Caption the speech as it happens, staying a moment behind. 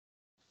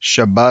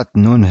Shabbat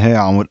Nun He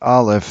Amud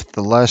Aleph.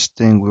 The last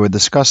thing we were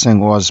discussing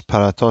was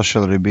Parato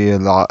Shel Rabbi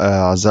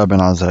Azar ben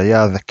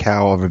Azariah. The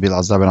cow of Rabbi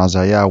Azar ben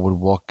Azariah would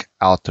walk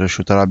out to the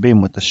Reshut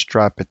Rabim with a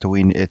strap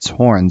between its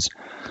horns,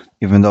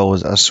 even though it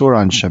was Asur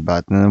on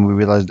Shabbat. And then we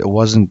realized it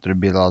wasn't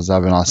Rabbi Azar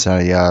ben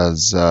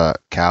Azariah's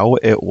cow.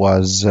 It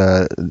was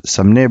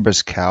some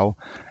neighbor's cow.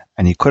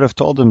 And he could have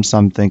told him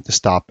something to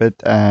stop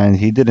it, and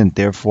he didn't.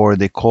 Therefore,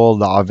 they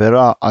called the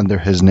Avera under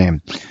his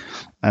name.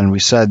 And we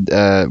said,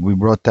 we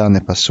brought down the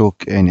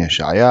pasuk in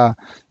Yeshaya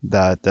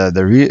that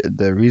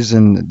the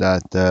reason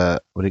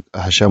that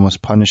Hashem was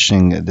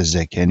punishing the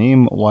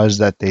Zekenim was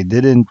that they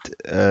didn't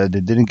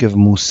give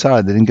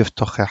Musa, they didn't give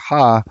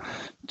Tocheha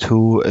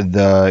to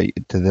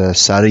the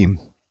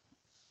Sarim,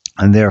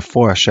 and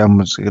therefore Hashem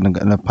was going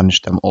to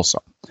punish them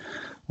also.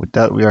 With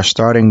that, we are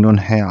starting Nun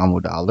He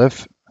Amud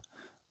Aleph,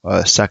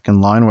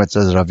 second line where it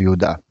says Rav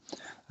Yehuda.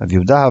 Rav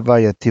Yehuda hava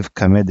yativ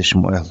kameh de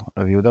Shmuel.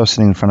 Rav Yehuda was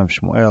sitting in front of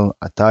Shmuel.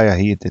 Ataya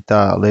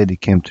hitita, a lady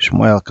came to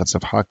Shmuel.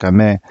 Katzavha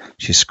kameh,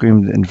 she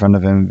screamed in front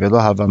of him. Velo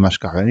hava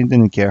mashkach, and he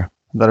didn't care.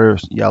 Let her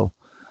yell.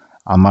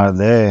 Amar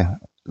le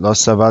lo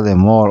sava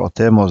lemor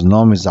otemos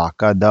no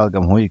mizaka dal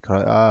gam hu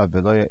yikraa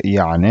velo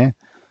ya'aneh.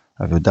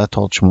 Rav Yehuda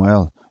told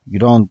Shmuel, you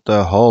don't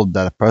hold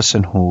that a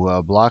person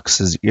who blocks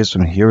his ears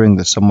from hearing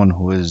that someone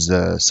who is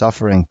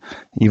suffering,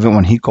 even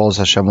when he calls,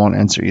 Hashem won't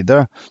answer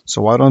either.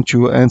 So why don't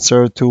you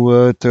answer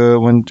to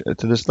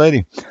this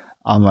lady?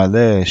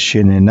 Amale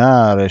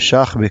shinina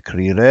reshach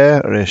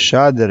bekrire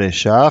reshad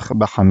reshach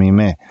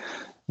b'hamime.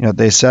 You know what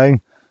they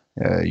say?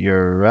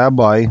 Your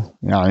rabbi,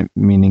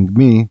 meaning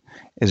me,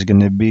 is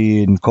going to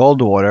be in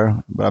cold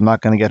water, but I'm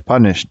not going to get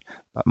punished.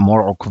 But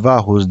Mor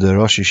Ukva, who's the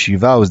Rosh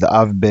Yeshiva, who's the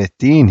Av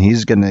Betin,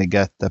 he's going to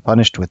get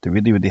punished with the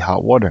really, really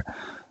hot water.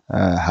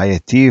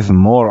 Hayativ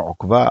Mor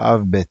Ukva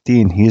Av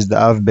Betin, he's the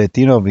Av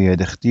Betin over here.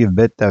 Dechtiv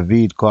Bet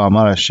David, Ko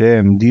Amar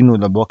Hashem, Dinu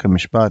Labok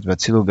Mishpat,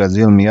 Vatzilu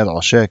Gazil Miyad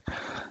Oshek,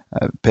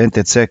 Pen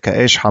Tetzeh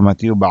Ka'esh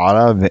Hamati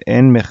Ba'ara,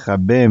 Ve'en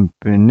Mechabem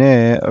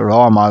Pnei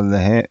Ra'am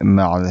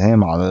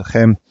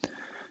Alechem.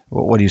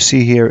 What you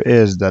see here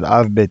is that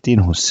Av Betin,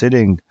 who's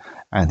sitting,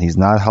 and he's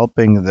not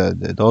helping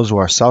those who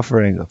are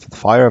suffering. The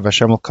fire of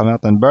Hashem will come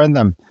out and burn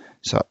them.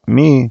 So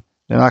me,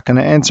 they're not going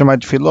to answer my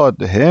tefillot.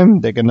 To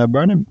him, they're going to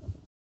burn him.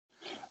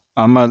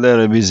 Amar le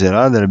Rabbi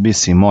Zera, Rabbi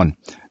Simon.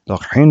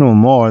 Lochinu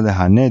mor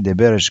lehane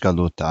deberesh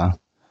galuta.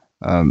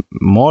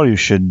 More, you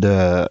should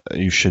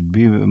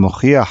be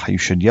mochiach. You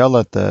should yell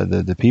at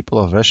the people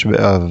of Resh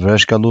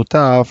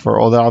Galuta for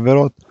all the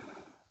averot.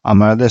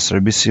 Amar le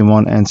Rabbi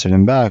Simon answered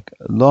him back,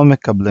 Lo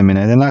mekable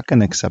minai. They're not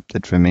going to accept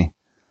it from me.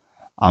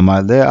 You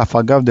should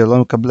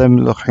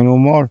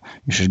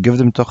give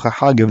them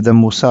tochaha, give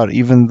them musar,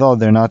 even though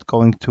they're not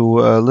going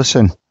to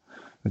listen.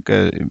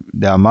 Hashem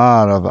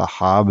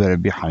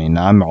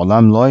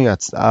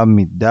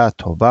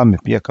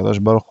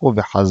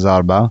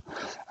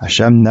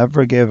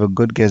never gave a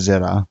good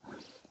gezerah.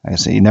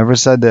 He never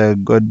said a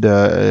good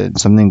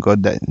something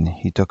good that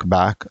he took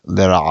back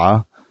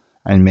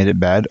and made it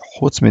bad,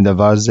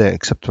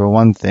 except for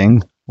one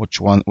thing.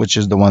 Which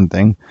is the one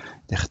thing?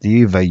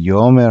 תכתיב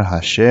ויאמר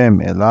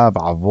השם אליו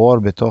עבור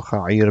בתוך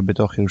העיר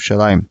בתוך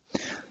ירושלים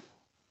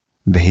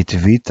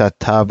והתווית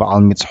תו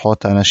על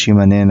מצחות האנשים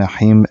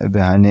הנאנחים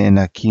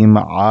והנאנקים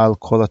על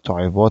כל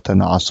התועבות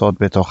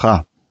הנעשות בתוכה.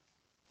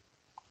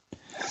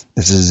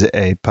 This is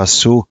a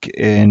pasuk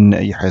in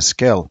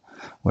Yehezkel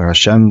where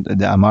Hashem,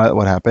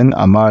 what happened?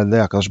 Amar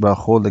le HaKadosh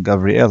Baruch Hu le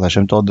Gavriel.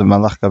 Hashem told the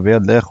Malach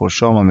Gavriel, lech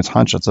urshom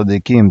hamitzchan shel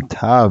tzadikim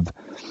tav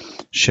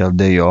shel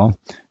deyo.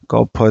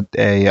 Go put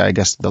I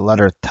guess the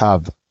letter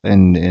tav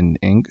in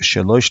ink.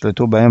 Shelo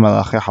yishletu b'hem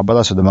malachei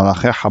Habbalah. So the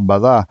malachei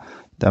Habbalah,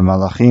 the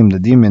malachim, the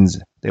demons,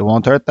 they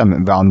won't hurt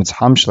them. Ve'al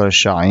mitzham shel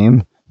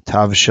reshaim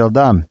tav shel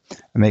dam.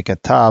 Make a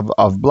tav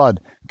of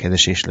blood. Kedei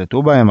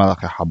sheyishletu b'hem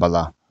malachei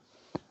Habbalah.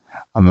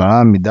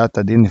 Amara midat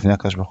adin lifnei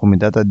HaKadosh Baruch Hu.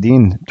 Midat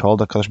adin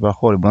told HaKadosh Baruch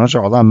Hu, Ribono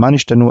shel olam, ma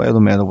nishtanu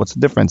elu me'elu? What's the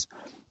difference?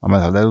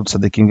 Amar halelu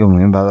tzadikim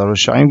gemurim v'halelu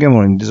reshaim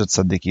gemurim. These are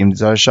tzadikim,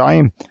 these are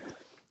reshaim.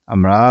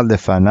 Amara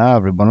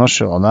lefanav, Ribono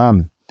shel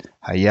olam,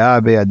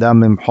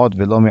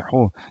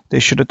 they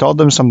should have told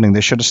them something.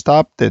 They should have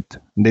stopped it.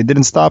 They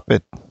didn't stop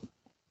it.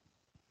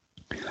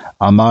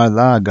 I know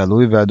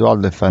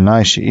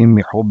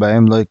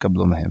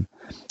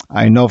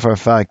for a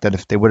fact that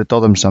if they would have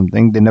told them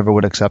something, they never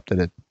would have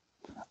accepted it.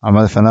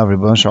 If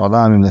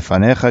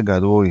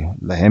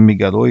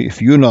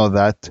you know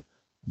that,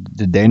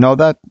 did they know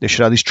that? They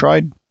should at least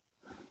tried.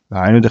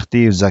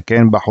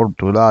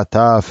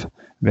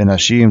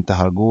 ונשים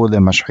תהרגו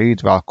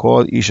למשחית ועל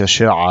כל איש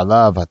אשר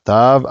עליו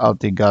התו אל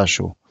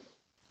תיגשו.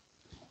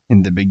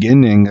 In the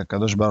beginning,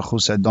 HaKadosh Baruch Hu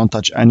said, don't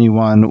touch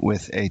anyone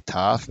with a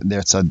taf.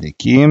 They're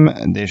tzaddikim,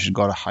 and they should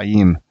go to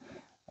Hayim.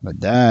 But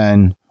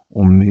then,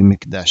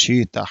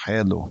 umimikdashi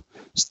tahelu.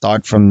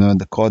 Start from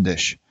the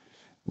Kodesh.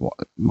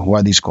 Who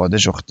are these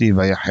Kodesh? Uchti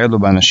vayachelu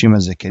b'anashim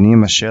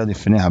hazekenim asher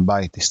lifnei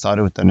habayit. They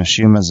started with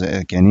anashim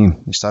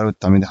hazekenim. They started with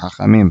Tamid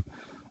HaChamim.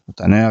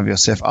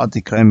 Yosef al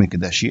tikra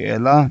mikdashi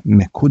ela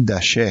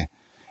mekudashe.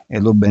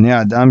 אלו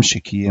בני אדם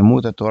שקיימו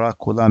את התורה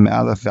כולה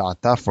מאלף ועד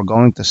תף. We're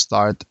going to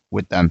start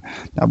with them.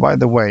 Now, by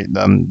the way,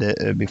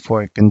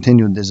 before I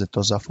continue, there's a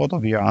Tosafot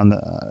over here on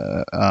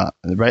the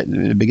right at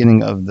the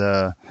beginning of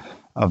the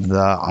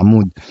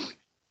Amud.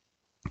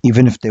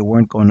 Even if they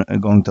weren't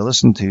going to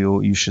listen to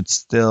you, you should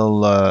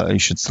still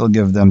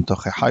give them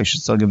tochecha, you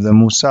should still give them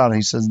musar.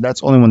 He says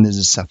that's only when there's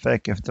a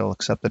safek if they'll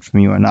accept it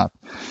from you or not.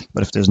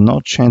 But if there's no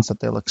chance that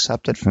they'll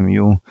accept it from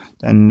you,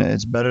 then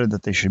it's better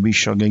that they should be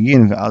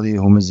shogegin ve'ali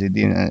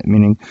humazidin,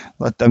 meaning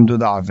let them do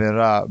the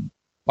avera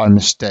by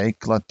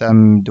mistake, let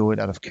them do it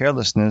out of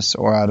carelessness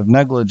or out of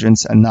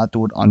negligence and not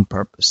do it on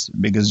purpose,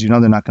 because you know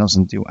they're not going to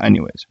listen to you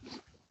anyways.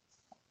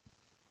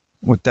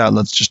 With that,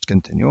 let's just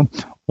continue.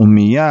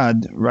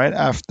 Umiyad, right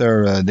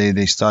after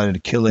they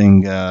started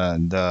killing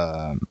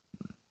the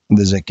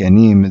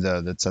zekenim,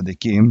 the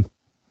tzadikim,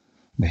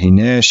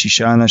 והנה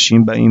שישה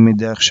אנשים באים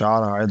מדרך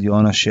שער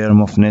העליון אשר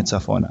מופנה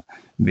צפונה,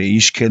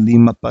 ואיש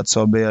כלים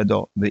מפצו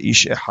בידו,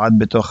 ואיש אחד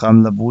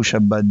בתוכם לבוש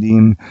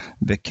הבדים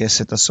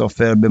וכסת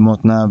הסופר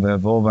במותנה,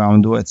 ויבואו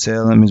ועמדו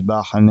אצל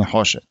מזבח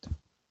הנחושת.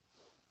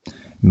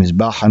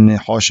 מזבח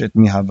הנחושת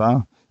מהווה.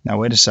 Now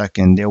wait a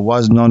second, there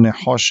was no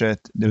nechoshet,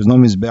 there was no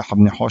mizbech of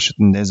nechoshet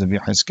in the days of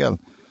Yechezkel.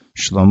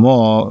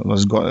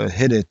 Shlomo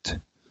hid it,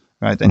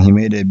 right, and he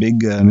made a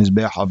big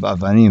mizbech of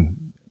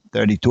avanim,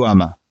 32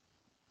 amma.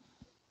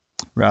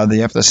 Rather,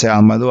 you have to say,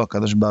 Amadu,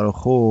 HaKadosh Baruch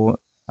Hu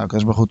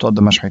told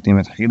the mashchitim,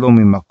 התחילו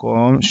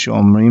ממקום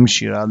שאומרים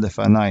שירה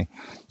לפני.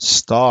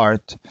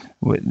 Start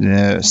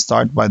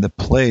by the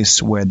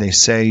place where they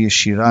say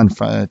shira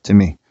to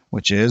me,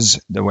 which is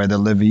where the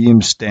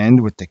Leviim stand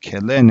with the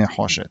kele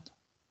nechoshet.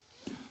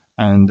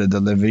 And the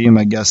Leviim,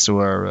 I guess,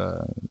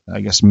 were,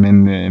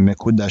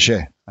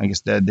 Mekudashe. I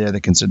guess they're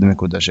considered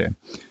Mekudashe.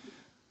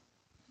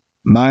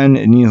 Man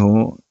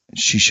nihu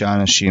shisha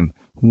anashim.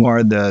 Who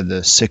are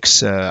the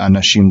six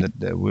anashim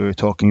that we were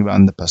talking about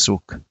in the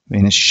pasuk?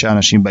 Shisha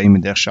anashim ba'im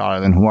midech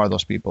sha'ar. And who are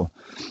those people?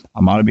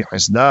 Amar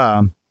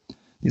b'chesda.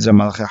 These are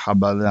malachei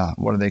Habala.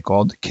 What are they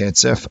called?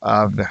 Ketzef,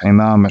 Av,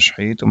 V'chima,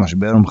 Mashchit,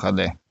 Umashber,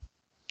 Umchale.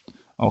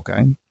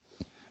 Okay.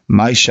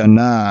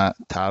 Maishana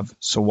Tav.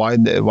 So why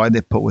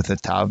they put with a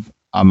Tav?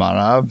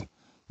 Amarav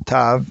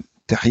Tav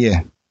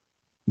Tehye.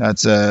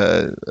 That's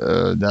where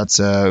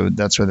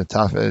the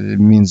Tav it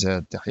means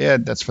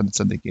Tehye. That's for the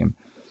tzaddikim.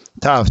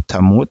 Tav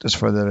Tamut is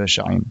for the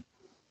Reshaim.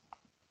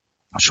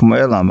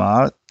 Shmuel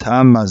Amar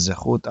Tam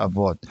Zechut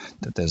Avot.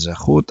 That the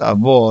Zechut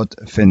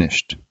Avot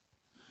finished.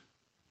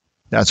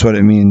 That's what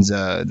it means.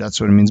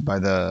 That's what it means by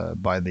the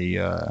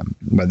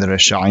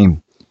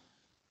Reshaim.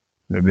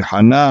 Rabbi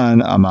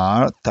Hanan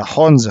Amar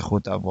Tahon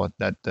Zechut Avot,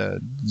 that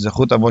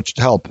Zechut Avot should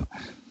help,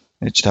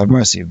 it should have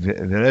mercy.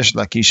 Veresh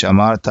Lakish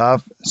Amar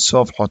Tav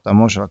Sof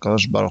Chotamo Shel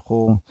HaKadosh Baruch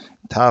Hu.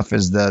 Tav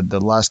is the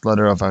last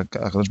letter of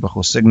HaKadosh Baruch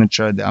Hu's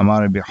signature. The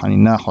Amar Rabbi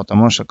Hanina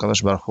Chotamo Shel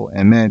HaKadosh Baruch Hu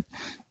Emet.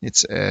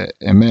 It's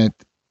Emet.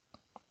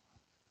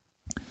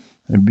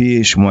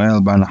 Rabbi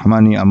Shmuel Bar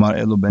Nachmani Amar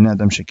Elu Bnei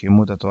Adam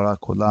Shekimu Torah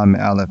Kula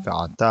Me'alef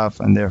Ve'ad Tav,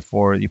 and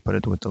therefore you put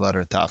it with the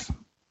letter Tav.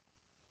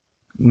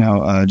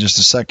 Now, just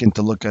a second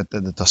to look at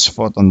the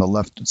Tosfot on the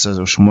left. It says,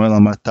 "Shmuel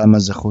amar Tama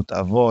zechut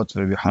avot,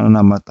 Rabbi Hanan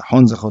amar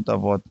Tahon zechut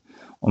avot."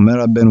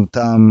 Omer Rabbeinu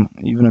Tam,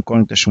 even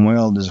according to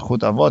Shmuel, the zechut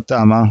avot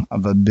tama,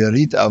 but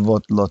berit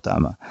avot lo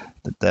tama.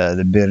 That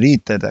the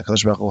berit that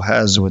HaKadosh Baruch Hu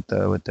has with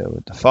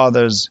the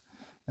fathers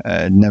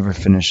never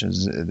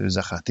finishes. There's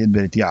a chatid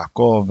berit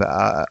Yaakov.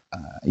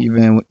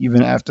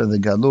 Even after the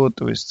galut,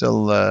 we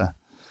still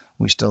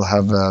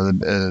have the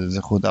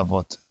zechut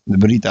avot, the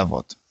berit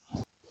avot.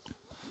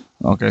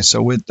 Okay,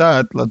 so with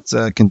that, let's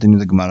continue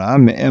the Gemara.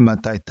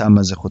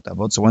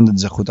 So when did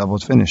Zechut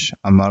Avot finish?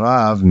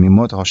 Amarav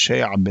mimot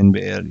Hoshea ben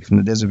Be'eri. From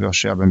the days of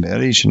Hoshea ben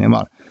Be'eri,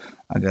 Shneimar,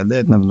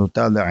 Agalet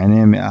navluta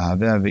le'anei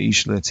me'ahaveh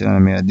ve'ish le'etzilena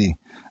me'adi.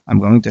 I'm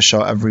going to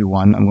show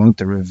everyone, I'm going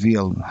to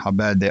reveal how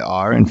bad they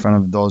are in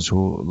front of those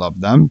who love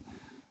them.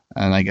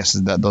 And I guess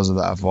that those are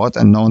the Avot,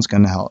 and no one's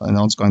going to help, and no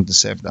one's going to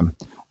save them.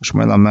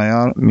 Shmuel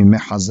Amar mimeh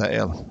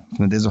Hazael.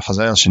 From the days of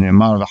Hazael,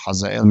 Shneimar,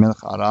 v'Hazael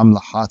melech Aram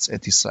lachatz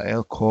et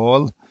Yisrael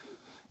kol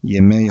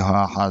Yemei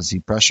Ahaz. He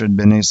pressured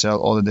Bnei Israel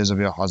all the days of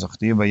Ahaz.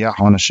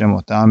 Vayachon Hashem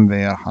otam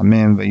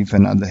vayarhamim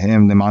vayifen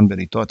alehem leman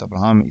beritot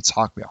Abraham,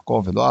 Yitzchak,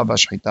 Yaakov velo ava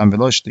shchitam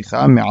velo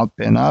shticham me'al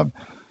penav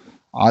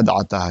ad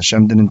ata.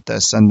 Hashem didn't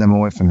send them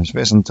away from His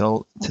face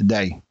until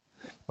today,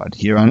 but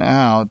here on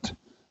out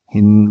He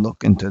didn't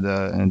look into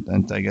the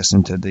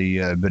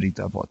Berit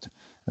Avot.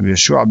 Rabbi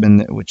Yeshua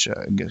ben, which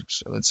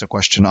it's a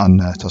question on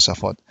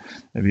Tosafot.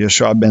 Rabbi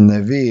Yeshua ben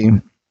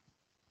Levi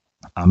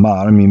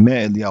Amar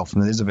mimeh Eliyahu,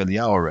 from the days of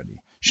Eliyahu already.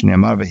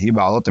 שנאמר ויהי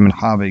בעלות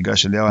המנחה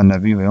ויגש אליהו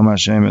הנביא ויאמר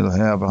השם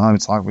אלוהי אברהם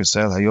יצחק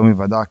וישראל היום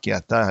יוודע כי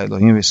אתה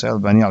האלוהים וישראל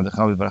ואני עבדך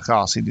בדברך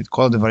עשיתי את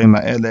כל הדברים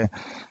האלה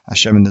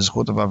השם in the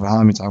zechut of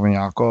Abraham, Yitzchak and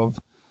Yaakov.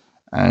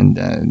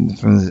 And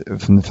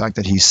from the fact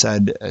that he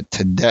said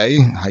today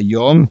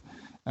hayom,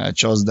 it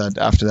shows that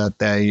after that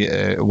day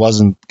it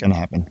wasn't going to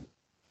happen.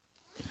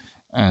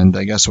 And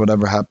I guess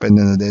whatever happened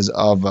in the days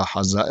of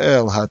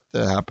Hazael had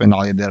to happen al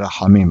yedei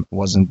rachamim.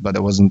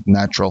 It wasn't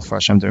natural for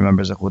Hashem to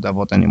remember Zechut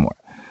Avot anymore.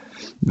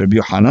 Rabbi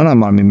Yochanan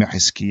amar mimei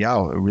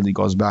Hiskiyahu. It really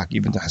goes back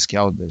even to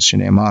Hiskiyahu.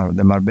 Shneimar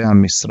lemarbe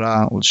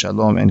hamisra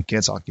ulshalom en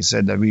ketz al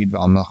kisei David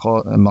ve'al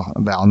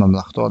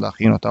mamlachto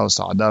la'achin ota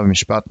u'sa'ada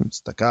v'mishpat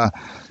v'tzedakah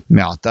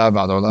me'ata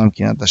v'ad olam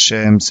kinat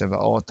Hashem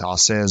tzevaot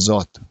ta'aseh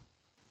zot.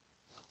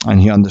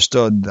 And he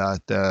understood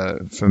that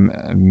from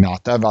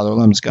Me'ata v'ad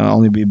olam it's going to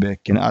only be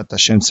b'kinat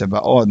Hashem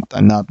tzevaot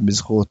and not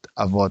b'zchut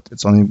avot.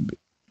 It's only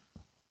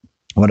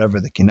whatever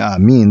the kinah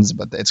means,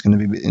 but it's going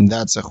to be in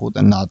that zechut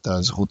and not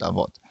zechut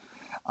avot.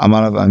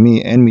 Amar Rav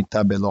Ami, en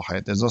mita belo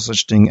het. There's no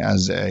such thing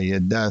as a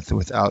death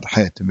without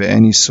het.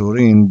 Ve'en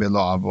isurin belo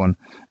avon.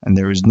 And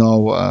there is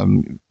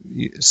no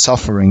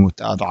suffering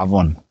without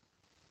avon.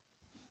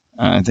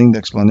 And I think the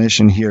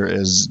explanation here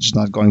is just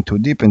not going too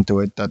deep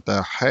into it, that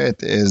the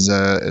het is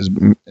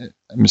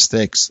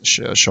mistakes.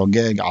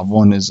 Shogeg,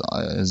 avon is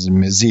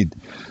mezid.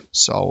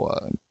 So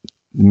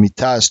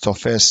mita is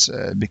tofes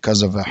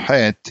because of a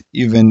het.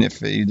 Even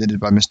if you did it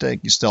by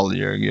mistake,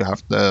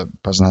 the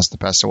person has to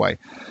pass away.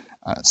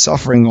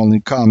 Suffering only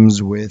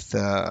comes with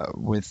I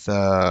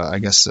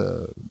guess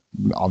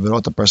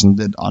avirot a person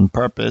did on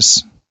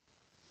purpose,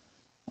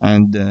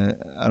 and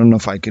I don't know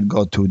if I could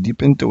go too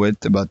deep into it,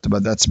 but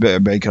that's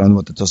based on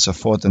what the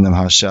Tosafot and the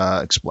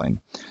Maharsha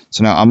explain.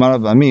 So now Amar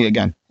Rav Ami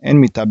again, en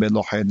mita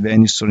belo het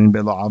ve'en isurin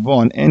belo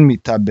avon, en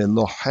mita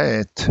belo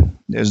het.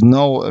 There's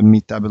no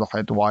mita belo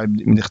het. Why?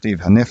 M'dichtiv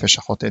hanefesh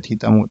hachotet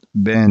hitamut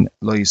ben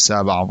lo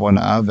yisa ba'avon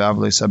ha'av ve'av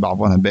lo yisa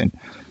ba'avon ha'ben.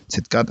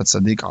 צדקת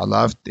הצדיק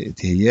עליו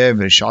תהיה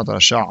ורשעת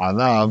הרשע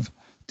עליו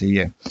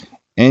תהיה.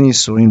 אין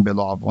ייסורין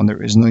בלא עוון.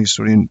 There is no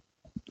ייסורין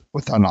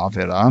without an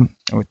עבירה,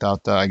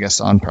 without, I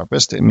guess, on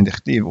purpose.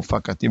 מדכתיב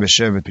ופקתי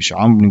בשבט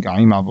פשעם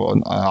ונגעים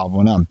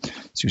עוונם.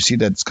 So you see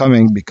that it's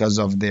coming because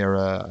of their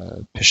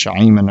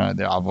פשעים and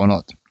their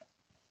עוונות.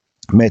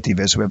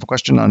 מטיב. So we have a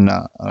question on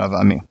Rav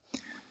Ami.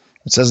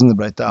 It says in the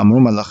Braita, אמרו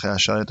מלאכי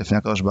השרת לפני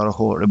הקדוש ברוך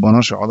הוא,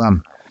 ריבונו של עולם,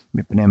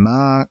 מפני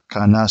מה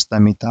כנסת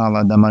מיתה על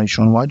האדם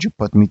הראשון? Why'd you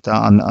put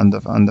מיתה on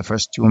the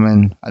first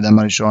human, האדם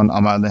הראשון?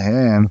 אמר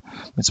להם,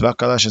 מצווה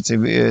קלה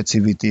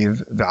שציוויתיו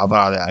ועבר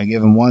עליה. I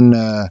gave him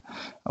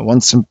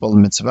one simple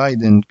mitzvah, he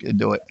didn't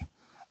do it.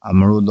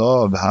 אמרו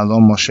לו, והלא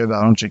משה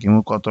ואהרון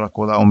שקיימו כל התורה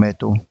כולה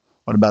ומתו.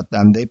 What about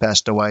them? They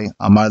passed away.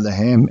 Amar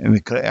lehem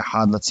mikra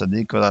echad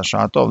latzadik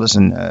v'lashatov.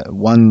 Listen,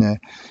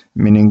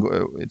 meaning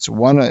it's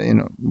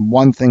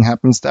one thing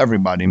happens to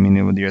everybody.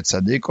 Meaning whether you're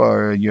tzaddik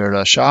or you're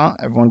rasha,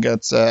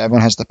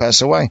 everyone has to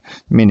pass away.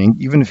 Meaning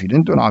even if you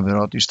didn't do an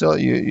avirot,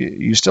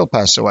 you still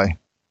pass away.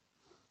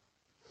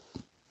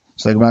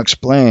 So the Gemara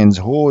explains,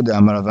 the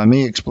Amar Rav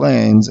Ami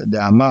explains,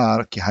 the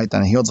Amar ki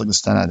haytan, he holds like this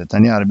Tana. The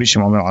Tanya Rabbi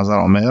Shimon ben Azar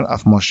Omer,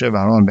 af Moshe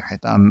v'Aaron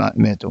b'chaitam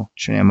metu.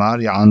 Shneimar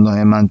ya'an lo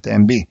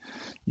hemantem bi.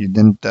 You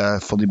didn't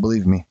fully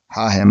believe me.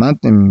 Ha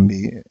hemantem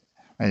bi.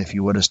 If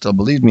you would have still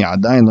believed me,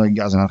 adayin lo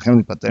yigazan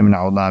alchem lipater min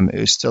ha'olam.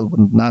 It still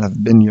would not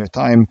have been your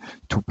time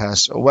to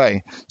pass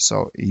away.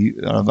 So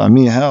Rav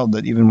Ami held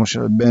that even Moshe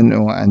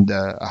Rabbeinu and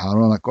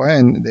Aharon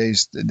HaKohen,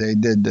 they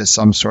did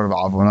some sort of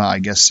avona, I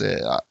guess,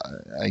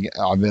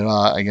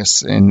 avira, I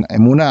guess, in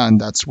Emunah,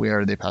 and that's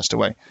where they passed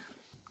away.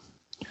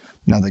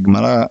 Now the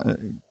Gemara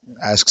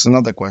asks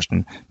another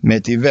question.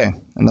 Metive,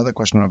 another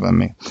question of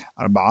Ami.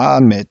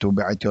 Arba'a metu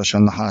be'ityo shel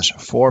nahash.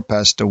 4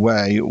 passed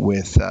away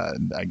with,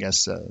 I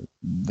guess,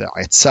 the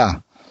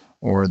itzah,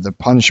 or the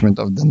punishment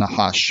of the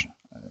nahash.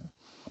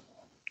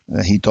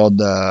 He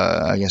told,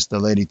 I guess, the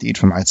lady to eat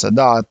from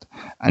itzadat,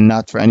 and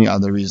not for any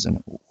other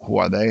reason. Who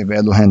are they?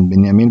 Ve'eluhen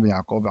Binyamin ben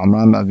Yaakov,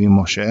 Amram avi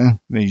Moshe,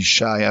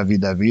 ve'Yishai avi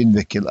David,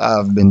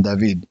 ve'Kil'av ben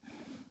David,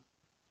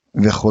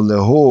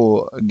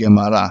 ve'chulehu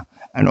Gemara.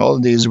 And all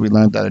of these we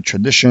learned out of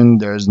tradition.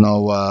 There's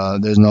no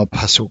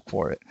pasuk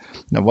for it.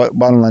 Now,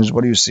 bottom line is,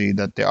 what do you see?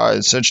 That there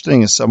is such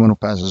thing as someone who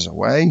passes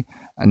away,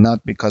 and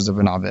not because of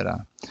an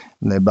avera.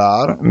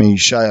 Lebar mi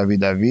Yishai avi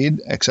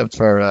David, except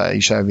for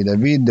Yishai avi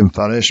David,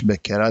 demfaresh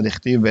bekera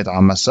dichtiv bet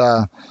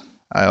amasa.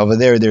 Over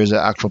there's an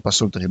actual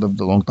pasuk that he lived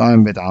a long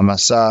time. Bet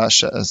amasa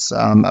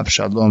sam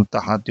Avshalom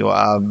tachat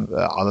Yoav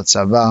al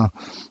tzava,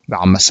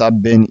 ve'amasa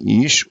ben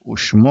ish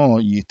ushmo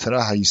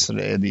Yitra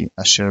haYisraeli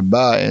asher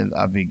ba el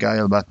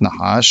Avigail bat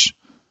Nahash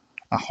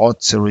achot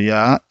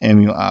Tzeruya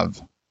em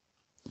Yoav.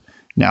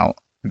 Now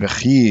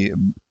v'chi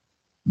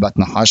bat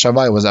Nahash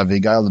havai was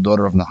Avigail, the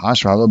daughter of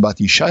Nahash. V'halo bat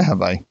Yishai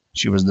havai,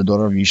 she was the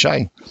daughter of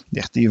Yishai.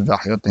 Dichtiv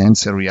v'achayot tehen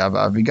Tzeruya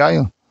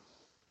v'Avigail.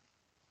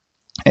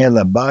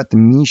 Ela bat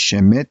mi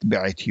shemet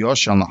be'ityo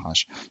shel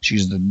nahash.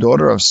 She's the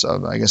daughter of,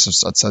 I guess,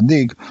 of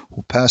tzaddik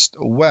who passed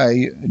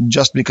away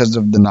just because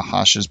of the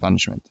nahash's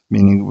punishment.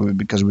 Meaning,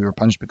 because we were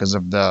punished because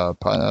of the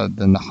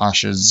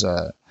nahash's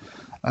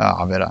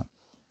avera.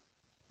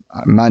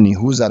 Mani,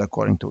 who's that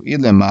according to?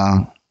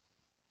 Ilema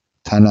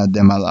Tana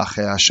de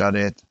Malachi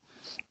Asharet.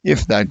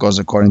 If that goes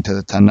according to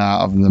the Tana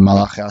of the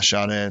Malachi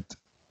Asharet,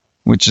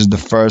 which is the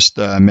first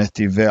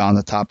metiveh on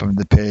the top of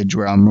the page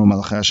where Amru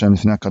Malachi Hashem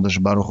Lifnei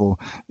Kadosh Baruch Hu.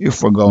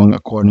 If we're going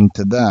according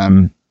to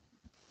them,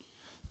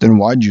 then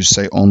why'd you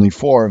say only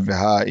 4?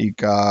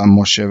 V'ha'ika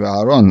Moshe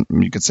ve'Aaron.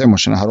 You could say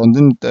Moshe and Aaron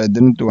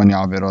didn't do any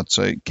averot,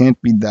 so it can't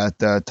be that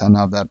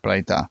Tana of that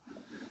Braita.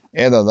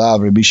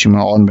 Rabbi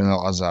Shimon ben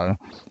Elazar.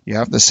 You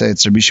have to say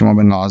it's Rabbi Shimon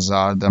ben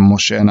Elazar that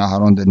Moshe and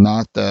Aharon did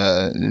not.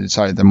 That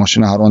Moshe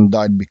and Aharon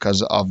died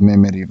because of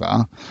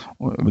Meriva,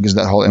 because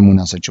that whole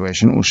emunah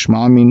situation.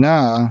 Ushma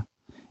mina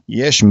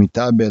yesh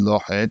mita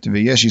belochet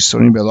veyesh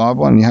yisurin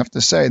belabon. You have to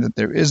say that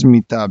there is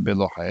mita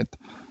belochet,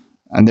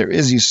 and there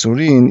is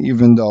yisurin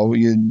even though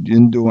you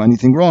didn't do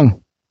anything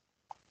wrong.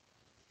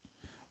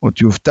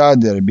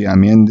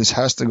 This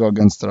has to go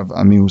against Rav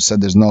Ami, who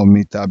said there's no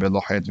mita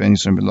belochet ve'en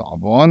yisurin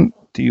belabon.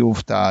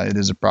 Tiyufta, it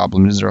is a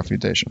problem, it is a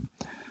refutation.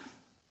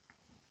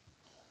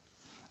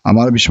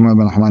 Amar Bishma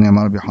ben Hamani,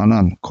 Amar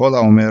Bihanan. Kol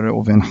Omer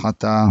Reuven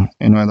Hata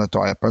Eno Ela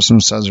To'ah. A person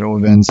who says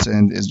Reuven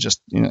sinned is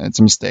just, it's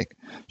a mistake.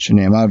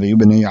 Shneimar ve'yu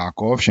bnei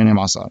Yaakov Shneim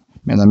Asar.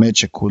 Melamed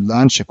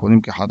shekulan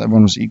shekulim kechat.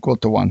 Everyone was equal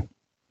to one,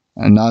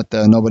 and not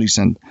nobody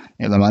sinned.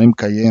 Elamarim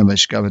kayem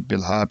v'shkavet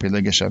Bilha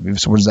Pilegesh Aviv.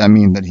 So what does that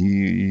mean? That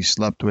he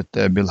slept with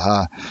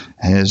Bilha,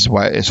 his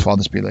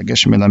father's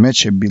Pilegesh. Melamed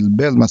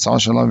shebilbel matzal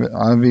shel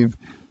Aviv.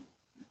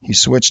 He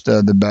switched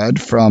the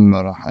bed from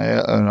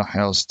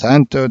Rachel's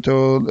tent to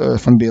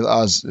from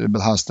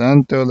Bilha's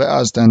tent to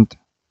Leah's tent.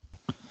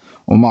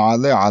 And the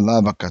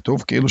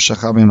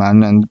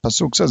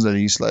pasuk says that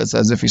it's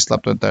as if he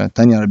slept with her.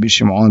 Tanya Rabbi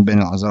Shimon ben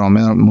Elazar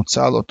Omer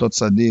Mutzal oto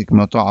tzadik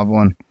me'oto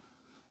avon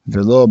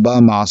velo ba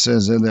ma'aseh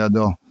ze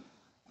liado.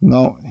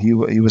 No, he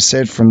was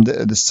saved from the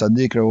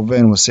tzaddik.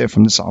 Reuven was saved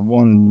from this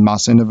avon, and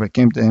Maaseh never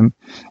came to him.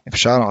 If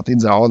Shar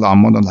Atid Za'ol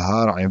Amod al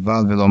Har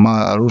Ival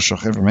Veloma Arush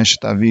Shochev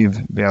Meshet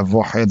Aviv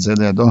Ve'avo Het Ze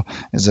Liado.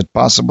 Is it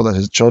possible that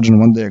his children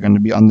one day are going to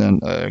be going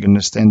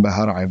to stand by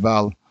Har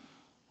Ival,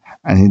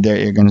 and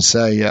you're going to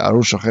say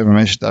Arush Shochev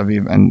Meshet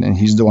Aviv, and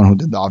he's the one who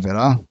did the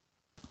Avera?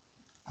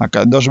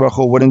 HaKadosh Baruch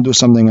Hu wouldn't do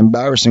something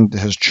embarrassing to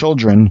his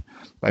children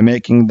by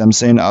making them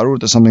say Arur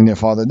to something their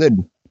father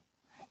did.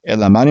 He was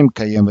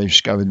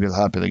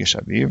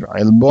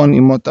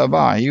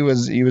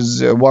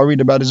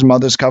worried about his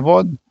mother's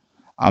kavod.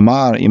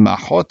 Amar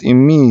imachot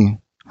imi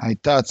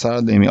hayta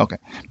tzara leimi. Okay,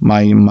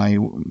 my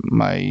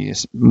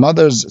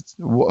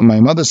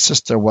mother's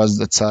sister was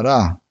the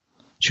tzara.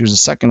 She was the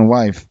second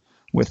wife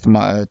with to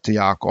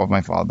Yaakov,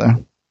 my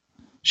father.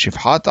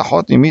 Shifhat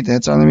achot imi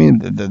tzara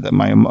leimi.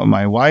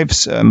 My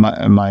wife's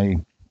my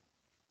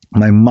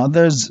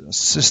mother's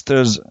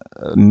sister's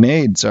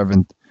maid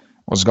servant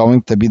was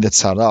going to be the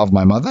tzara of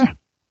my mother?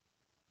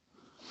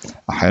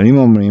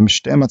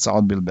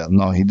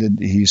 No,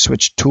 he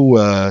switched two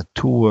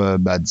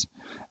beds.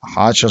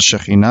 One of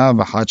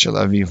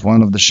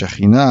the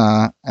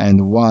Shekhinah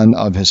and one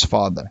of his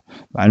father.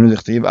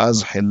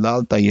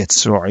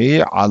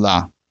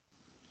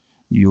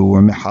 You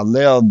were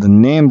mehalel the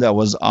name that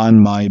was on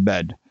my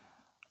bed.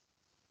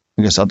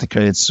 I guess I'll take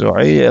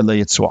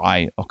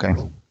Yitzru'i. Okay.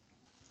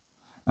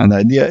 And the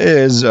idea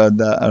is that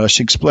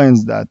Rashi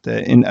explains that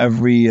in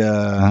every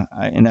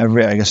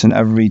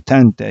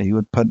tent he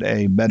would put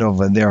a bed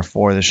over there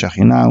for the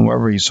Shekhinah. And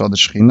wherever he saw the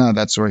Shekhinah,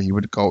 that's where he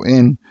would go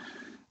in.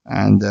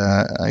 And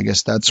I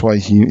guess that's why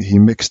he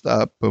mixed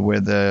up where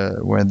the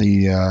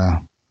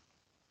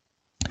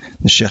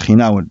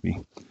Shekhinah would be.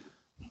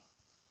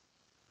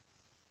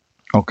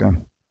 Okay.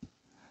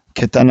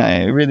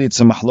 Ketana'i. Really, it's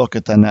a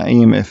mahloket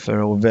Tanaim if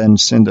Reuven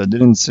sinned or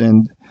didn't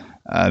sin.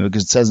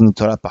 Because it says in the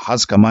Torah,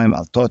 Pahaz kamayim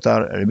al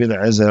totar. Rabbi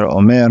Eliezer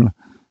Omer,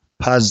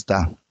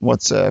 pazta.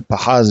 What's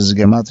Pahaz is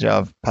gematria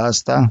of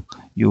pasta.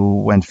 You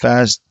went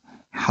fast.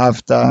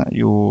 Hafta,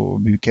 you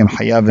became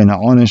hayav in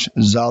onish.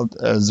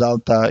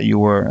 Zalta, you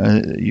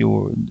were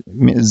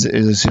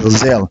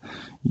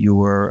you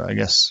were, I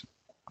guess,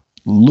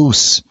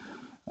 loose.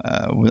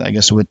 I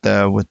guess with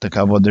the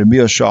kavod. Rabbi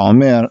Yoshua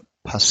Omer,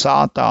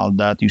 pasata al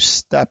that you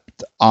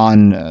stepped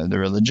on the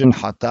religion.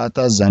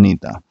 Hatata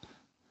zanita.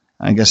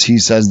 I guess he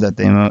says that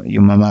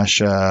you mamash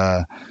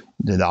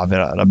did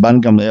avera.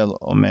 Rabban Gamliel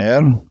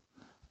Omer,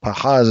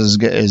 Pahaz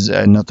is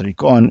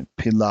notrikon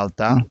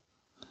pilalta.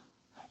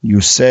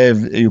 You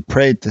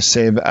prayed to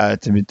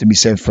be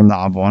saved from the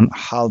avon.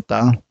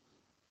 Halta,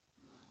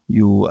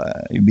 you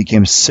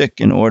became sick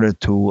in order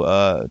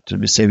to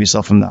save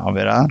yourself from the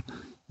avera.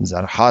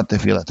 Zarhat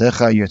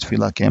tefilatecha, your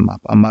tefillah came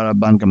up. Amar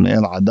Rabban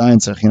Gamliel Adayin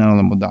tzarchinan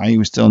al-Moda'i.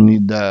 We still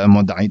need the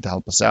Moda'i to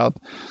help us out.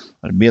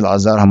 Rabbi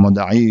Elazar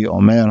HaModa'i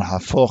Omer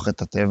hafoch et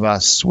hateva,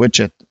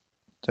 switch it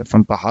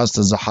from Pahaz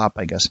to Zahap,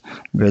 I guess.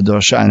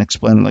 V'dorsha, and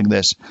explain it like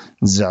this: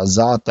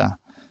 Zazata,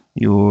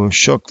 you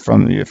shook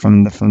from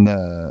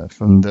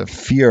the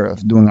fear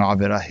of doing an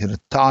avera.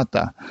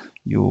 Hirtata,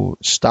 you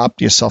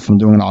stopped yourself from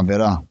doing an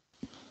avera.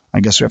 I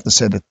guess we have to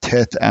say the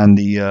tet and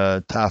the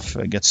taf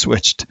get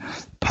switched.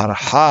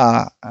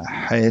 Parha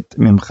het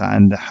mimcha,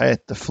 and the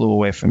het flew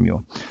away from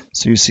you.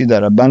 So you see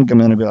that Rabban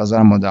Gamliel Rabbi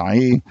Elazar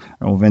Moda'i,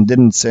 Reuven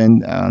didn't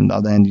sin. On the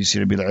other hand, you see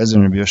Rabbi Eliezer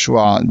and Rabbi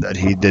Yoshua that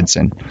he did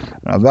sin.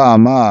 Rava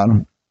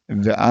Amar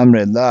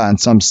ve'amre la, and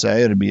some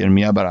say Rabbi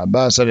Yirmiyah bar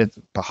Abba said it.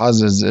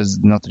 Pahaz is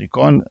not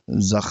rikon.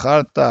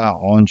 Zacharta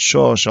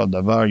onsho shal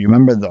davar. You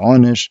remember the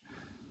onish.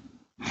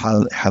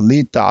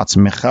 Halita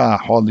atzmecha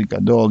holi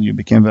gadol. You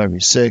became very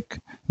sick,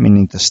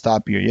 meaning to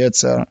stop your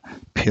yetzer.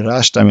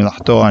 Pirashta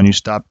milachto, and you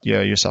stopped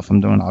yourself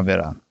from doing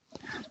avera.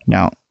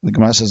 Now, the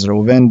Gemara says,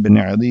 Reuven, Ben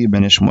Ali,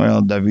 Ben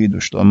Ishmael, David,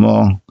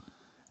 Shlomo,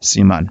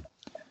 Siman.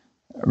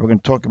 We're going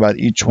to talk about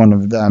each one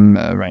of them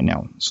right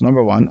now. So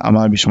number one,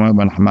 Amar Bishmael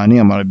ben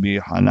Hamani, Amar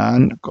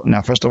Hanan.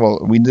 Now, first of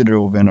all, we did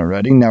Reuven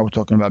already. Now we're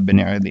talking about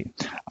Ben Ali.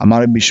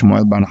 Amar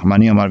Bishmael ben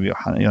Hamani, Amar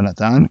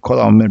Yonatan. Kol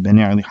Omer Ben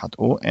Ali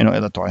Hatu, Eno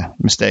Ela To'eh.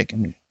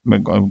 Mistaken,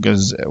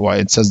 because why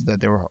it says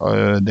that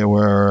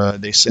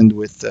they sinned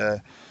with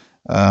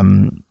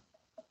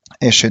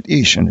Eshet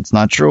Ish, and it's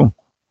not true.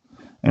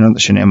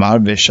 שנאמר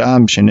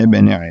ושם שני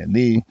בני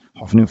עלי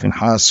חופני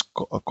ופנחס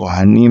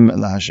כהנים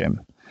להשם.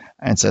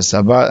 And it says,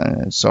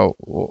 so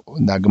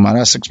the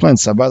Gemara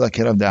explains, Sabah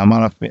Kirav de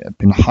Amar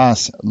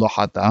Pinchas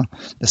Lohata,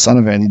 the son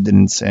of Ali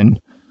didn't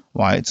sin.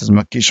 Why? It says,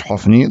 Makish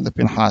Hofni, the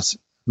Pinchas.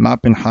 Ma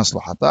Pinchas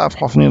Lohata,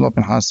 Hofni Lo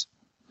Pinchas.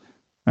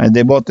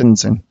 They both didn't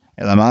sin.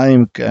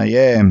 Elamaim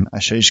Kayem,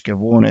 Ashish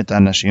Kevun et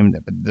Anashim.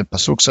 But the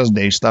Pasuk says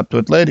they stopped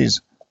with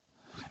ladies.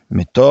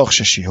 Mitoch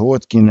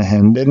Sheshihut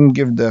Kinahem. They didn't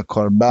give the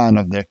Korban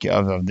of the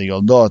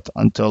Yoldot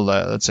until,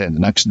 let's say, the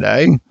next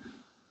day.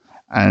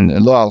 And the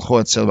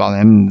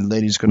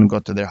ladies couldn't go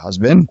to their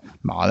husband.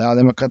 As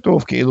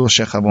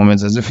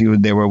if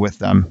they were with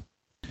them.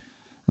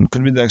 And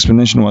could be the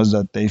explanation was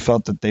that they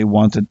felt that they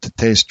wanted to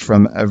taste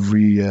from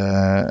every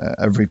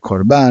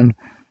korban,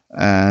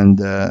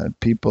 and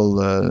people.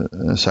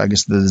 So I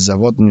guess the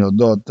zavot and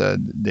yodot,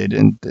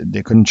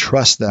 they couldn't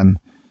trust them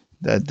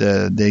that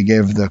they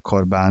gave the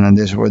korban, and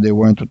they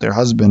weren't with their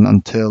husband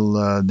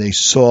until they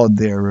saw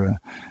their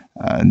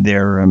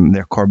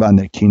korban,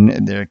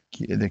 their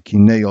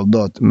kinei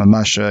yoldot,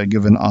 mamash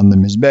given on the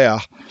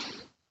mizbeach,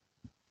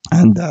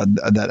 and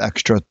that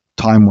extra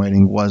time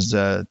waiting was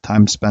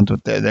time spent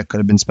with that could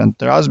have been spent with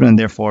their husband, and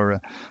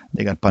therefore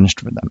they got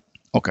punished for them.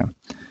 Okay.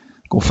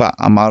 Kufa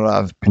Amar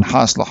Rav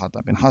Pinchas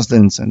Lohata. Pinchas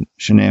didn't sin.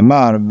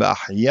 Shneimar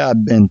v'achya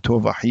ben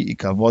tov achi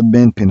ikavod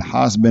ben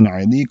Pinchas ben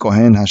Ali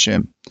kohen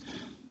Hashem.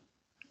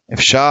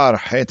 Ifshar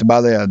het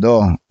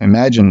balayado.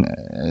 Imagine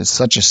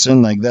such a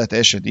sin like that.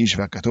 Eshet ish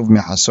v'katuv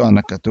mihaso,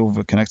 and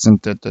katuv connects him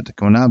to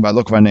Kuna.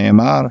 Balok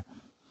v'neimar.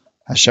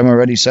 Hashem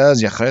already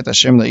says, Yachret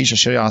Hashem la'ish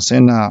asher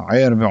ya'asena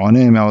ayr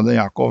v'oneh me'odei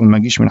Yaakov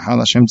magish min hal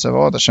Hashem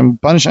tzavot. Hashem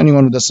punish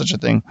anyone who does such a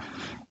thing.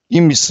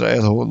 Im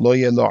Yisrael lo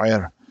yeh lo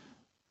ayr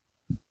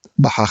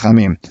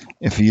b'chachamim.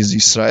 If he is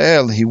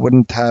Israel, he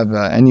wouldn't have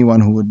anyone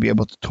who would be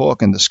able to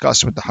talk and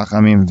discuss with the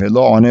Chachamim.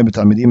 V'lo oneh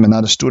b'talmidim, and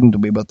not a student to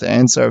be able to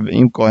answer.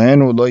 V'im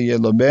kohen lo yeh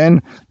lo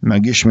ben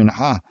magish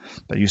mincha.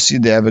 But you see,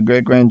 they have a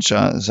great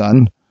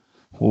grandson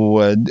who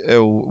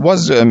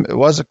was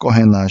a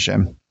kohen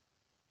LaHashem.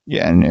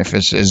 Yeah, and if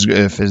his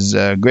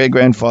great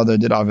grandfather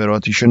did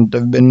averot, he shouldn't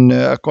have been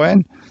a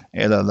kohen.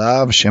 Ela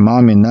lav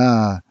shema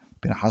mina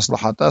Pinchas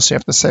Lohata. So you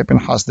have to say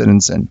Pinchas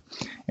didn't sin.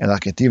 Ela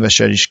ketiv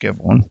asher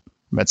yishkevun.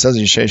 But it says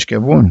Yishesh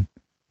Kevun.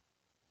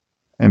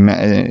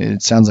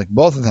 It sounds like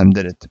both of them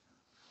did it.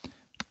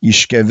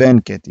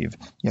 Yishkeven Ketiv.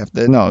 You have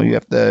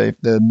to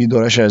be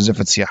Doresh as if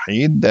it's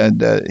Yahid,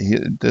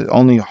 that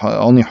only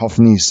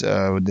Hofnis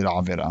did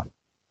Avera.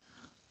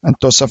 And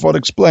Tosafot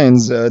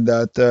explains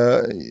that,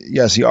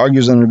 yes, he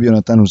argues on Rabbi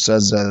Yonatan, who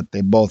says that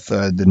they both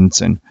didn't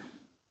sin.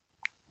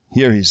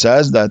 Here he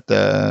says that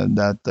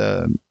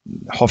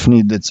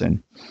Hofni did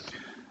sin.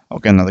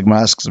 Okay, now the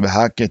Gemara asks,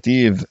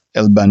 V'ha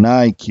el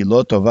banai ki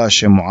lo tova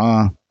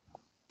shemu'ah,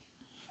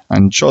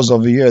 and shows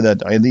over here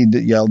that Ali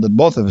yelled at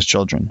both of his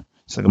children.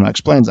 So the Gemara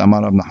explains,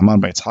 Amar Rav Nachman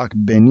bar Yitzchak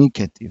beni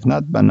ketiv,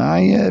 not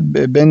banai,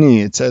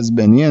 beni. It says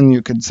beni, and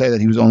you could say that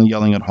he was only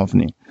yelling at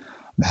Hofni.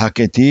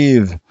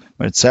 V'ha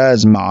but it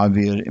says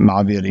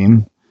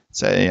ma'avirim.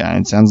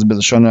 It sounds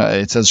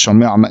it says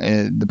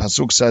shomea. The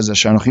pasuk says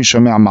shanochi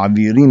shomea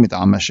ma'avirim et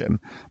am Hashem.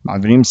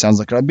 Ma'avirim sounds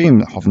like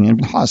Rabim, Hofni and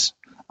Pinchas.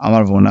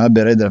 Amar Vona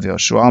bered Rav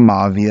Yoshua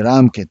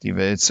ma'aviram ketiv.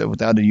 It's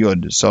without a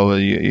yud, so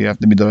you have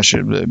to be Doresh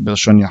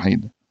b'lashon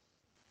yahid.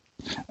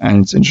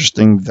 And it's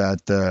interesting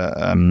that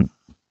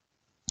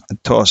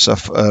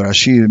Tosaf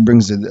Rashi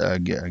brings it. I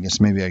guess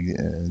maybe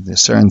the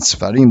certain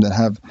Sfarim that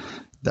have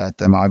that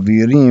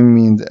ma'avirim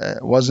means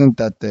wasn't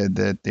that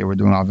they were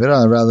doing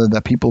avira, rather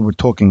that people were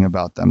talking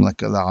about them, like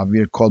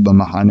avir kol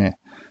b'mahane.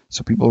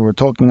 So people were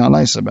talking not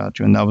nice about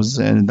you, and that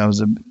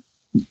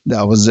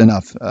was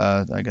enough.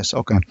 I guess.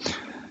 Okay.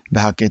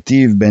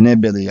 V'haketiv bene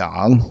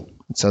Belial.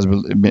 It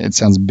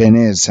sounds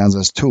bene. It sounds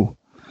as two.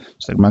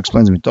 So the Gemara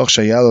explains, Mitoch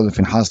sheyalo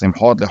lePinchas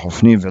limchot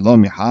leHofni velo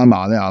micha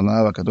ma'aleh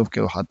alav v'katuv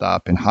kilo chata.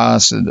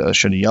 Pinchas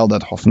should have yelled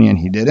at Hofni and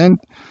he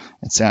didn't.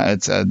 It's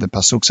the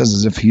pasuk says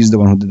as if he's the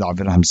one who did the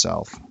avira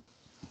himself.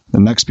 The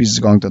next piece is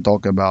going to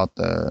talk about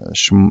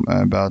Shmuel,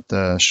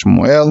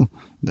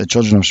 the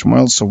children of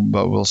Shmuel. So,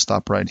 but we'll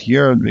stop right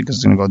here because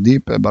it's going to go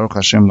deep. Baruch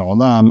Hashem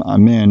la'olam.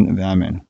 Amen v'amen.